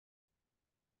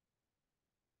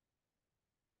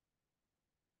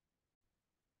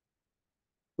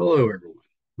Hello, everyone.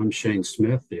 I'm Shane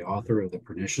Smith, the author of The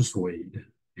Pernicious Weed,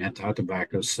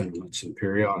 Anti-Tobacco Sentiments in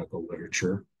Periodical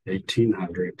Literature,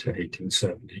 1800 to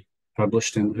 1870,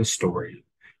 published in The Historian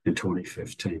in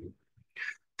 2015.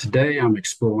 Today, I'm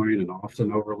exploring an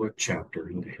often overlooked chapter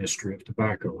in the history of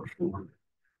tobacco reform.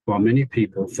 While many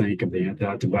people think of the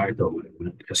anti-tobacco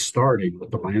movement as starting with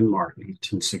the landmark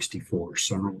 1864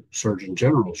 Surgeon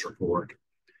General's report,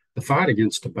 the fight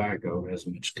against tobacco has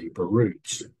much deeper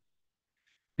roots.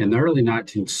 In the early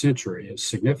 19th century, a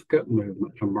significant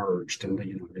movement emerged in the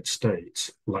United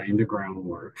States, laying the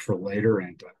groundwork for later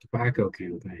anti-tobacco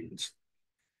campaigns.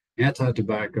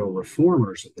 Anti-tobacco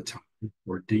reformers at the time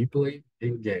were deeply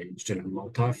engaged in a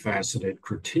multifaceted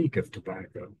critique of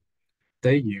tobacco.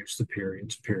 They used the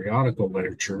period's periodical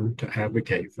literature to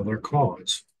advocate for their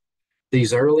cause.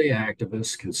 These early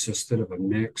activists consisted of a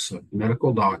mix of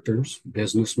medical doctors,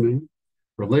 businessmen,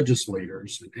 religious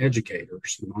leaders, and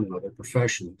educators, among other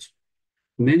professions.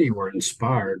 Many were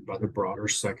inspired by the broader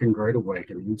Second Great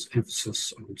Awakening's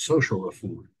emphasis on social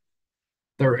reform.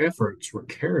 Their efforts were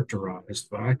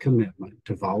characterized by a commitment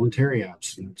to voluntary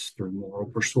abstinence through moral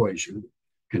persuasion,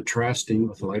 contrasting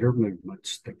with later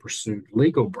movements that pursued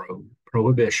legal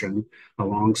prohibition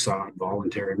alongside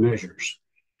voluntary measures.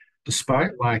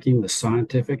 Despite lacking the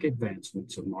scientific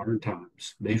advancements of modern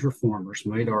times, these reformers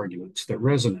made arguments that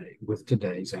resonate with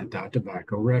today's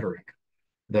anti-tobacco rhetoric,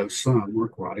 though some were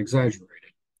quite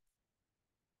exaggerated.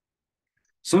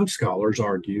 Some scholars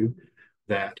argue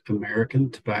that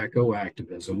American tobacco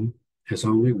activism has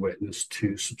only witnessed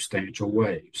two substantial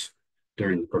waves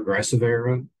during the Progressive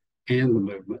Era and the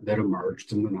movement that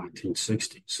emerged in the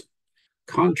 1960s.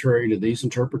 Contrary to these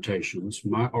interpretations,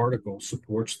 my article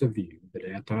supports the view that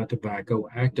anti-tobacco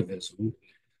activism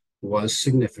was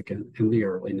significant in the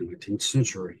early 19th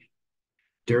century.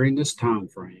 During this time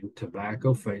frame,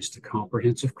 tobacco faced a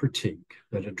comprehensive critique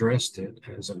that addressed it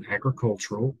as an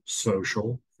agricultural,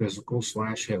 social,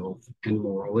 physical/health, and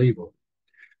moral evil.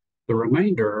 The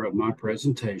remainder of my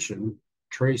presentation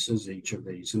traces each of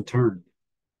these in turn.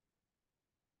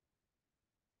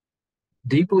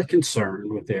 Deeply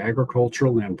concerned with the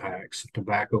agricultural impacts of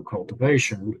tobacco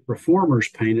cultivation, reformers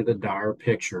painted a dire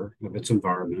picture of its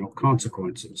environmental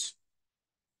consequences.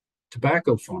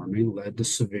 Tobacco farming led to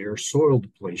severe soil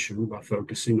depletion by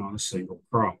focusing on a single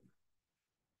crop.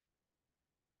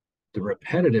 The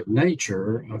repetitive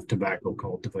nature of tobacco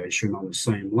cultivation on the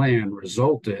same land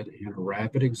resulted in a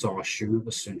rapid exhaustion of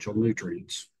essential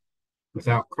nutrients.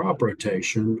 Without crop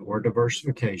rotation or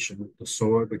diversification, the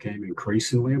soil became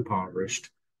increasingly impoverished,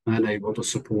 unable to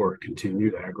support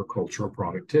continued agricultural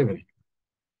productivity.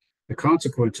 The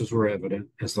consequences were evident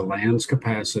as the land's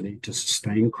capacity to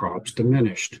sustain crops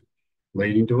diminished,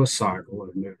 leading to a cycle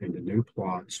of moving to new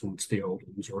plots once the old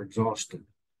ones were exhausted.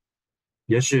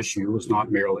 This issue was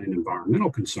not merely an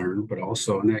environmental concern, but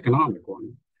also an economic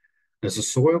one. As the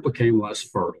soil became less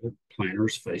fertile,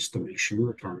 planters faced diminishing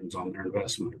returns on their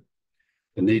investment.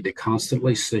 The need to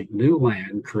constantly seek new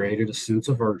land created a sense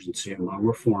of urgency among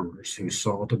reformers who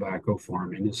saw tobacco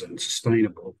farming as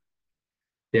unsustainable.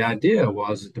 The idea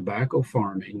was that tobacco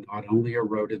farming not only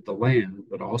eroded the land,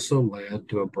 but also led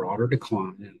to a broader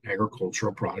decline in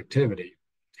agricultural productivity.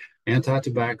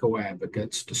 Anti-tobacco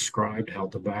advocates described how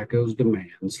tobacco's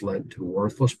demands led to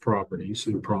worthless properties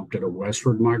and prompted a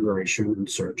westward migration in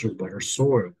search of better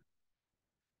soil.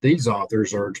 These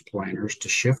authors urged planters to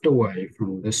shift away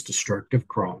from this destructive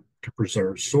crop to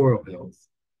preserve soil health.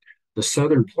 The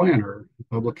Southern Planter, a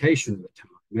publication of the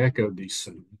time, echoed these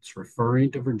sentiments,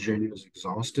 referring to Virginia's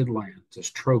exhausted lands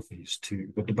as trophies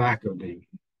to the tobacco demon.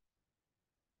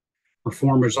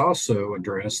 Reformers also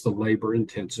addressed the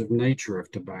labor-intensive nature of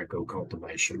tobacco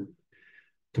cultivation.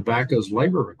 Tobacco's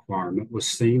labor requirement was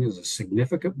seen as a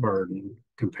significant burden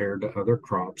compared to other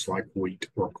crops like wheat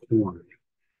or corn.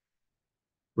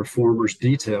 Reformers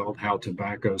detailed how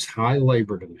tobacco's high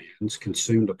labor demands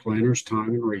consumed a planter's time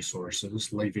and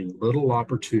resources, leaving little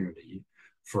opportunity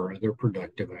for other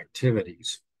productive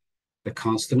activities. The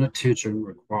constant attention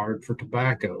required for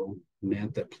tobacco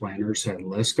meant that planters had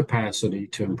less capacity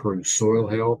to improve soil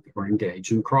health or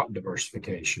engage in crop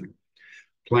diversification.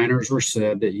 Planters were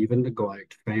said to even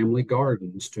neglect family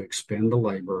gardens to expend the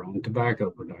labor on tobacco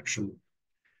production.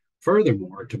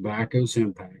 Furthermore, tobacco's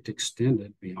impact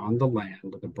extended beyond the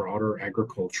land to the broader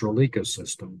agricultural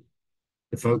ecosystem.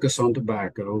 The focus on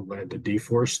tobacco led to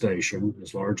deforestation,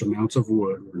 as large amounts of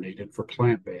wood were needed for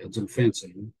plant beds and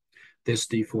fencing. This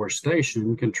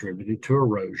deforestation contributed to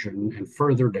erosion and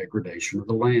further degradation of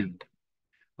the land.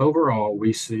 Overall,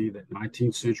 we see that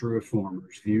 19th century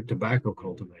reformers viewed tobacco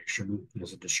cultivation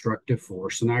as a destructive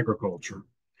force in agriculture.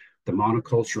 The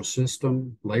monocultural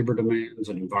system, labor demands,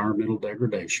 and environmental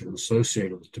degradation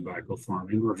associated with tobacco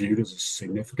farming were viewed as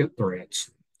significant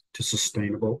threats to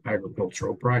sustainable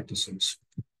agricultural practices.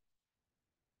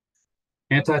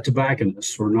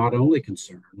 Anti-tobacconists were not only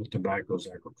concerned with tobacco's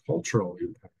agricultural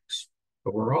impacts,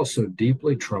 but were also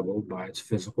deeply troubled by its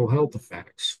physical health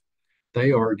effects.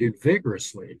 They argued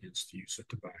vigorously against the use of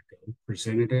tobacco,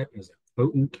 presented it as a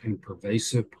potent and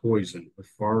pervasive poison with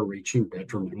far-reaching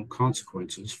detrimental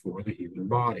consequences for the human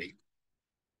body.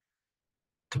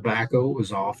 Tobacco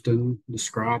was often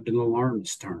described in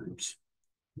alarmist terms.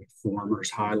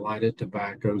 Reformers highlighted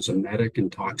tobacco's emetic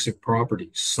and toxic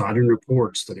properties, citing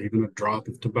reports that even a drop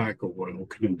of tobacco oil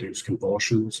can induce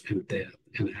convulsions and death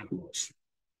in animals.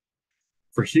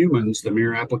 For humans, the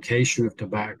mere application of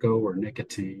tobacco or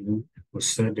nicotine was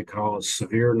said to cause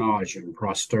severe nausea and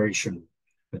prostration,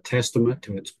 a testament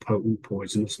to its potent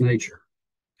poisonous nature.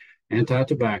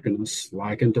 Anti-tobacconists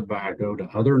likened tobacco to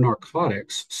other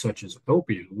narcotics, such as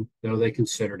opium, though they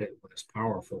considered it less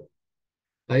powerful.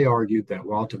 They argued that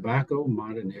while tobacco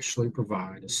might initially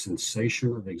provide a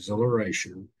sensation of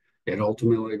exhilaration, it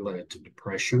ultimately led to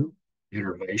depression,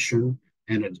 enervation,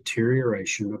 and a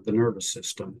deterioration of the nervous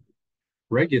system.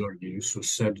 Regular use was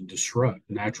said to disrupt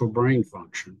natural brain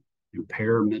function,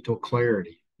 impair mental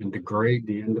clarity, and degrade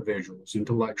the individual's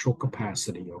intellectual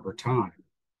capacity over time.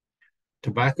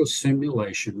 Tobacco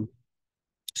stimulation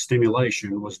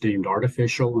was deemed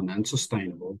artificial and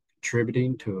unsustainable,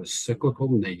 contributing to a cyclical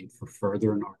need for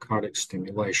further narcotic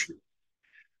stimulation.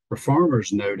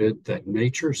 Reformers noted that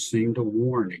nature seemed to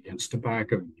warn against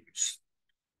tobacco use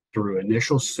through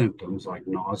initial symptoms like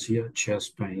nausea,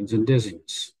 chest pains, and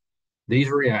dizziness. These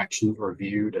reactions were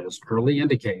viewed as early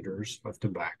indicators of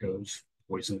tobacco's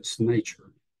poisonous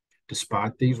nature.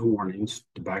 Despite these warnings,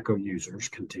 tobacco users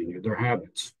continued their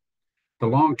habits. The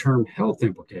long-term health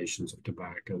implications of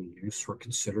tobacco use were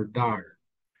considered dire.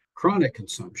 Chronic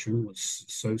consumption was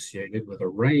associated with a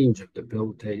range of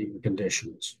debilitating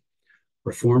conditions.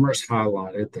 Reformers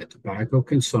highlighted that tobacco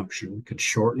consumption could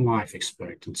shorten life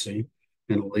expectancy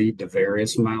and lead to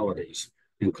various maladies,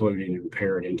 including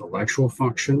impaired intellectual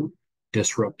function,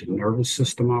 disrupted nervous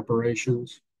system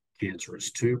operations,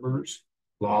 cancerous tumors,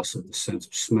 loss of the sense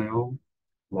of smell,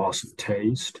 loss of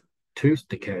taste, tooth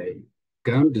decay,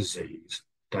 gum disease,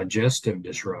 digestive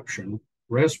disruption,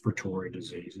 respiratory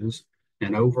diseases,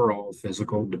 and overall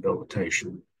physical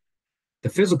debilitation. The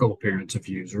physical appearance of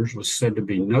users was said to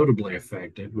be notably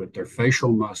affected, with their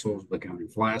facial muscles becoming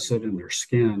flaccid and their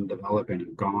skin developing a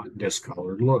gaunt,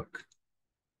 discolored look.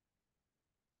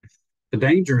 The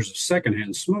dangers of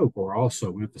secondhand smoke were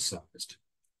also emphasized.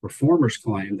 Reformers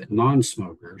claimed that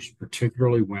non-smokers,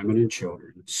 particularly women and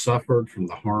children, suffered from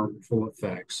the harmful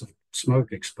effects of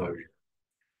smoke exposure.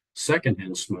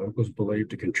 Secondhand smoke was believed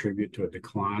to contribute to a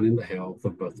decline in the health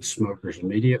of both the smoker's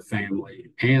immediate family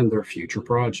and their future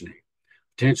progeny,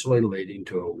 potentially leading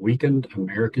to a weakened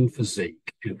American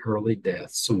physique and early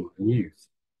deaths among youth.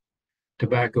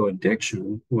 Tobacco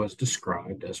addiction was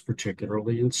described as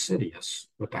particularly insidious,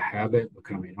 with the habit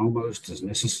becoming almost as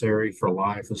necessary for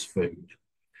life as food.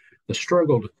 The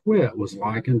struggle to quit was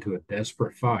likened to a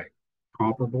desperate fight,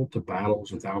 comparable to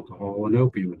battles with alcohol and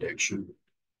opium addiction.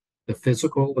 The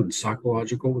physical and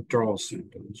psychological withdrawal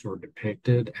symptoms were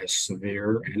depicted as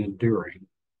severe and enduring.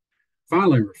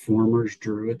 Finally, reformers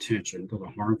drew attention to the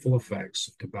harmful effects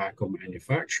of tobacco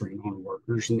manufacturing on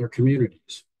workers and their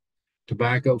communities.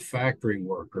 Tobacco factory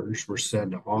workers were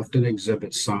said to often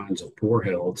exhibit signs of poor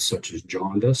health, such as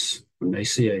jaundice,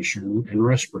 emaciation, and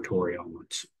respiratory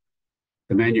ailments.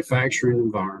 The manufacturing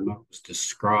environment was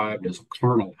described as a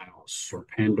carnal house or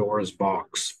Pandora's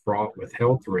box, fraught with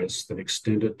health risks that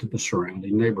extended to the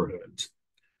surrounding neighborhoods.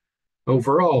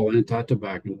 Overall,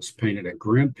 anti-tobacconists painted a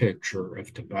grim picture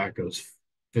of tobacco's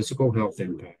physical health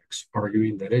impacts,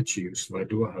 arguing that its use led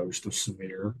to a host of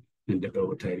severe and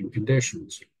debilitating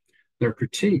conditions. Their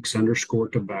critiques underscore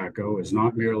tobacco as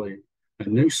not merely a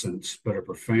nuisance, but a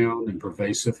profound and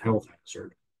pervasive health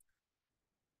hazard.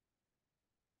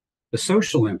 The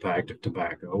social impact of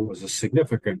tobacco was a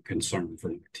significant concern for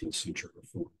 19th century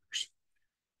reformers.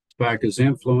 Tobacco's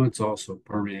influence also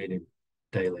permeated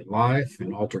daily life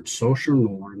and altered social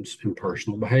norms and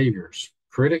personal behaviors.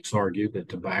 Critics argued that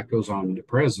tobacco's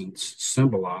omnipresence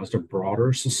symbolized a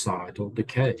broader societal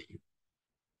decay.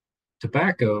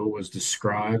 Tobacco was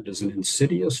described as an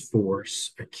insidious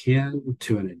force akin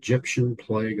to an Egyptian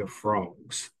plague of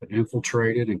frogs that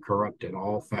infiltrated and corrupted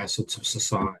all facets of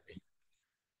society.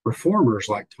 Reformers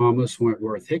like Thomas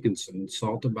Wentworth Higginson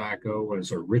saw tobacco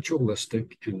as a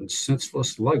ritualistic and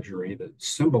senseless luxury that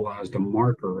symbolized a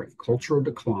marker of cultural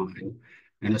decline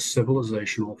and a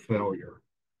civilizational failure.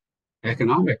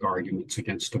 Economic arguments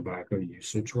against tobacco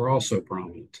usage were also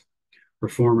prominent.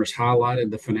 Reformers highlighted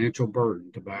the financial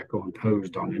burden tobacco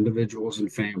imposed on individuals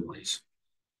and families.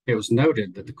 It was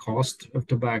noted that the cost of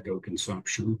tobacco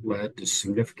consumption led to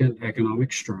significant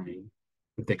economic strain,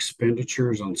 with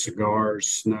expenditures on cigars,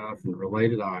 snuff, and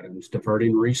related items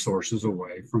diverting resources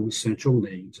away from essential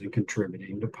needs and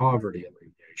contributing to poverty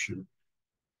alleviation.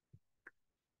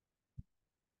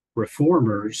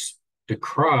 Reformers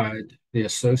decried the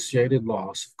associated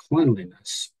loss of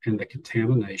cleanliness and the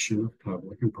contamination of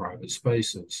public and private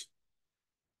spaces.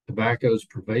 Tobacco's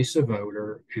pervasive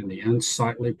odor and the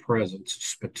unsightly presence of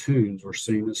spittoons were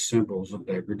seen as symbols of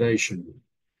degradation.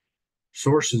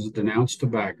 Sources denounced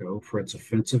tobacco for its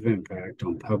offensive impact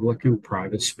on public and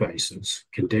private spaces,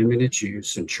 condemning its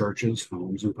use in churches,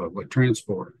 homes, and public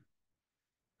transport.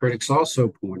 Critics also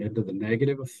pointed to the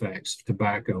negative effects of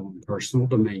tobacco on personal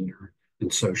demeanor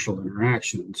and social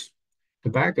interactions.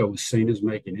 Tobacco was seen as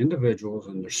making individuals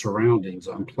and their surroundings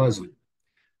unpleasant.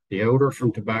 The odor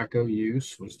from tobacco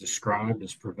use was described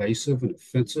as pervasive and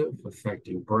offensive,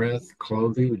 affecting breath,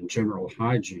 clothing, and general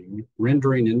hygiene,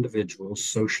 rendering individuals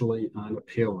socially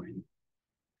unappealing.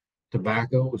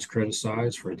 Tobacco was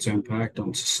criticized for its impact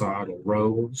on societal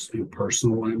roles and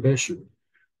personal ambition.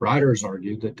 Writers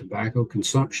argued that tobacco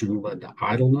consumption led to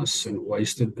idleness and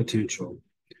wasted potential.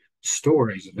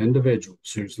 Stories of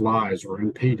individuals whose lives were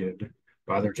impeded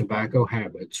by their tobacco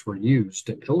habits were used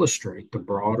to illustrate the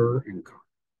broader and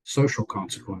social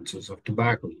consequences of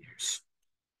tobacco use.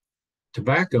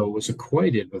 Tobacco was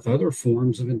equated with other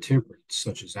forms of intemperance,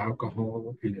 such as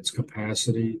alcohol and its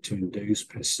capacity to induce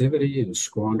passivity and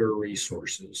squander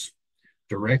resources,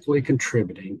 directly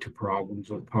contributing to problems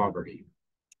with poverty.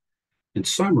 In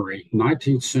summary,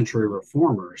 19th century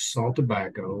reformers saw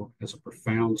tobacco as a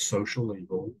profound social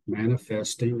evil,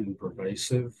 manifesting in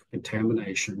pervasive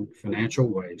contamination, financial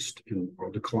waste, and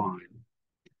moral decline.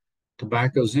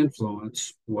 Tobacco's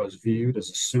influence was viewed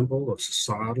as a symbol of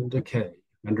societal decay,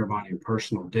 undermining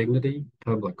personal dignity,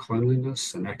 public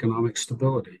cleanliness, and economic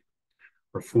stability.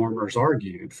 Reformers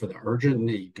argued for the urgent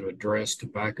need to address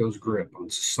tobacco's grip on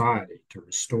society to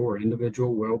restore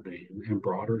individual well-being and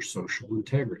broader social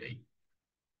integrity.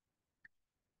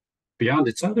 Beyond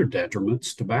its other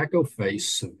detriments, tobacco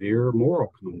faced severe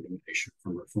moral condemnation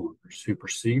from reformers who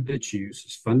perceived its use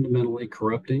as fundamentally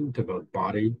corrupting to both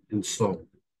body and soul.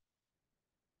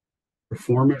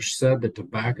 Reformers said that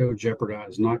tobacco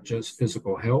jeopardized not just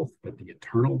physical health, but the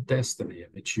eternal destiny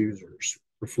of its users.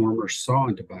 Reformers saw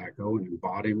in tobacco an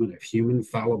embodiment of human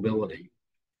fallibility,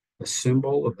 a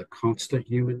symbol of the constant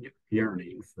human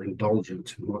yearning for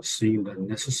indulgence in what seemed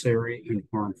unnecessary and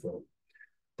harmful.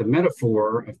 The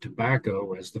metaphor of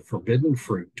tobacco as the forbidden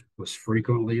fruit was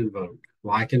frequently invoked,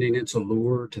 likening its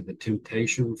allure to the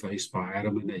temptation faced by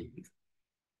Adam and Eve.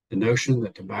 The notion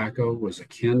that tobacco was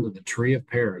akin to the tree of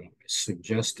paradise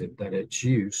suggested that its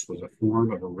use was a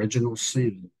form of original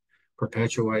sin,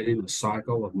 perpetuating a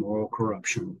cycle of moral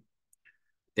corruption.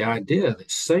 The idea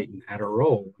that Satan had a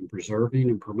role in preserving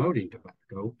and promoting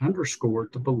tobacco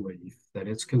underscored the belief that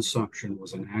its consumption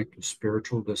was an act of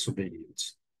spiritual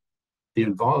disobedience. The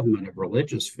involvement of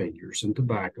religious figures in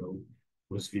tobacco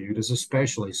was viewed as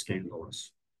especially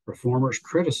scandalous. Reformers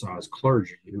criticized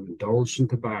clergy who indulged in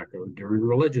tobacco during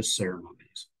religious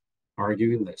ceremonies,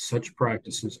 arguing that such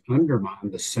practices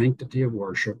undermined the sanctity of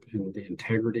worship and the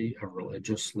integrity of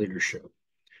religious leadership.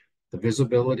 The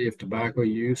visibility of tobacco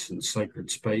use in sacred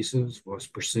spaces was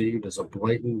perceived as a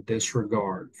blatant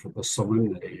disregard for the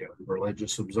solemnity of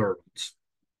religious observance,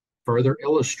 further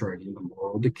illustrating the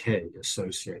moral decay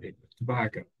associated with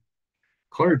tobacco.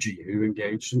 Clergy who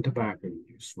engaged in tobacco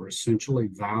use were essentially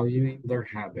valuing their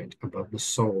habit above the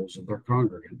souls of their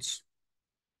congregants.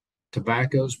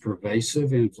 Tobacco's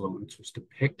pervasive influence was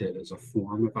depicted as a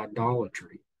form of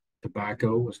idolatry.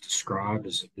 Tobacco was described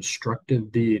as a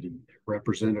destructive deity that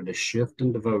represented a shift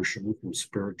in devotion from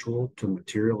spiritual to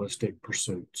materialistic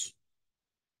pursuits.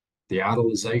 The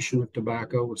idolization of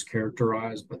tobacco was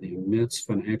characterized by the immense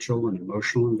financial and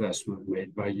emotional investment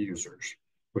made by users,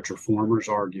 which reformers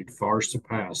argued far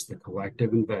surpassed the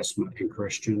collective investment in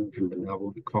Christian and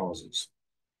benevolent causes.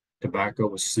 Tobacco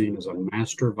was seen as a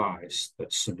master vice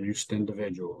that seduced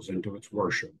individuals into its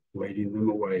worship, leading them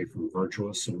away from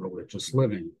virtuous and religious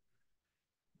living.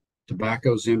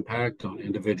 Tobacco's impact on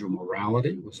individual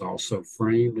morality was also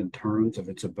framed in terms of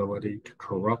its ability to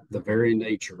corrupt the very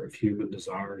nature of human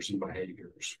desires and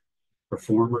behaviors.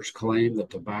 Reformers claimed that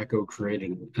tobacco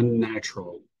created an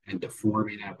unnatural and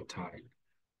deforming appetite,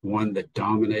 one that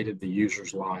dominated the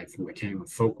user's life and became a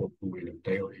focal point of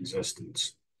daily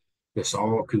existence. This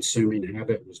all consuming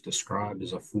habit was described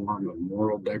as a form of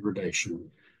moral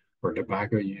degradation, where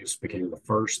tobacco use became the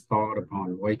first thought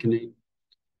upon awakening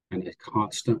and a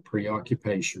constant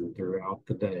preoccupation throughout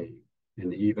the day,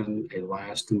 and even a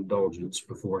last indulgence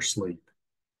before sleep.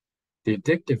 The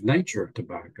addictive nature of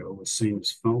tobacco was seen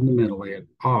as fundamentally at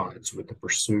odds with the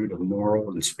pursuit of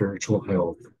moral and spiritual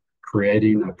health,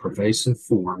 creating a pervasive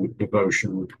form of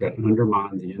devotion that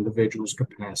undermined the individual's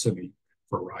capacity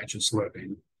for righteous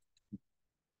living.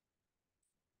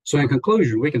 So, in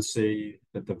conclusion, we can see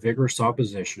that the vigorous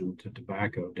opposition to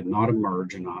tobacco did not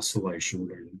emerge in isolation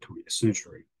during the 20th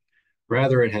century.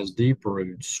 Rather, it has deep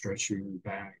roots stretching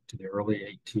back to the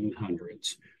early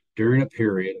 1800s during a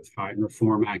period of heightened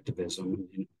reform activism in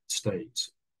the United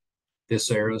States.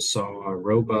 This era saw a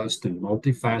robust and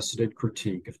multifaceted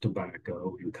critique of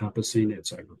tobacco, encompassing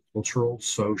its agricultural,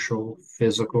 social,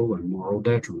 physical, and moral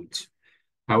detriments.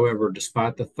 However,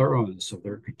 despite the thoroughness of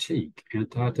their critique,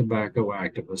 anti-tobacco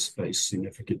activists faced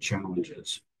significant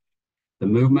challenges. The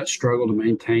movement struggled to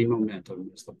maintain momentum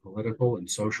as the political and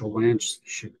social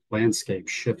landscape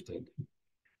shifted.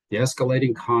 The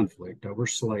escalating conflict over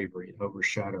slavery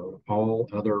overshadowed all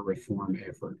other reform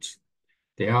efforts.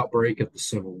 The outbreak of the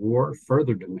Civil War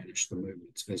further diminished the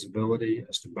movement's visibility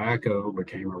as tobacco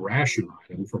became a ration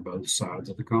item for both sides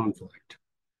of the conflict.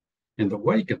 In the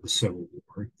wake of the Civil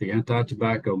War, the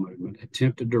anti-tobacco movement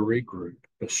attempted to regroup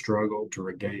but struggled to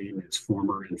regain its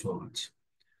former influence.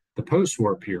 The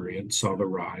post-war period saw the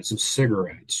rise of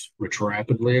cigarettes, which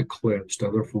rapidly eclipsed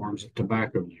other forms of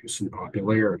tobacco use in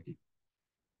popularity.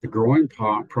 The growing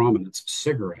prominence of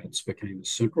cigarettes became a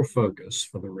central focus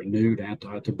for the renewed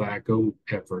anti-tobacco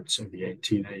efforts of the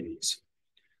 1880s.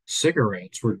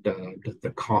 Cigarettes were dubbed the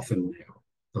coffin nail,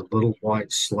 the little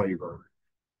white slaver,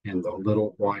 and the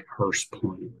little white hearse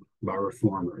plume by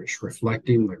reformers,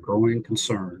 reflecting the growing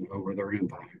concern over their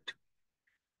impact.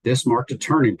 This marked a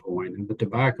turning point in the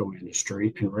tobacco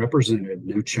industry and represented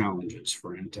new challenges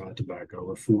for anti-tobacco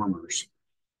reformers.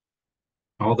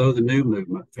 Although the new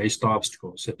movement faced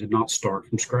obstacles, it did not start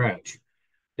from scratch.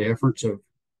 The efforts of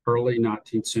early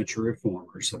 19th century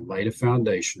reformers have laid a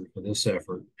foundation for this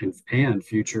effort and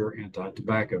future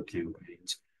anti-tobacco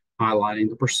campaigns, highlighting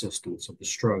the persistence of the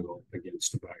struggle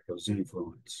against tobacco's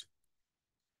influence.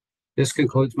 This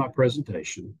concludes my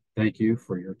presentation. Thank you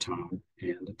for your time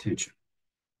and attention.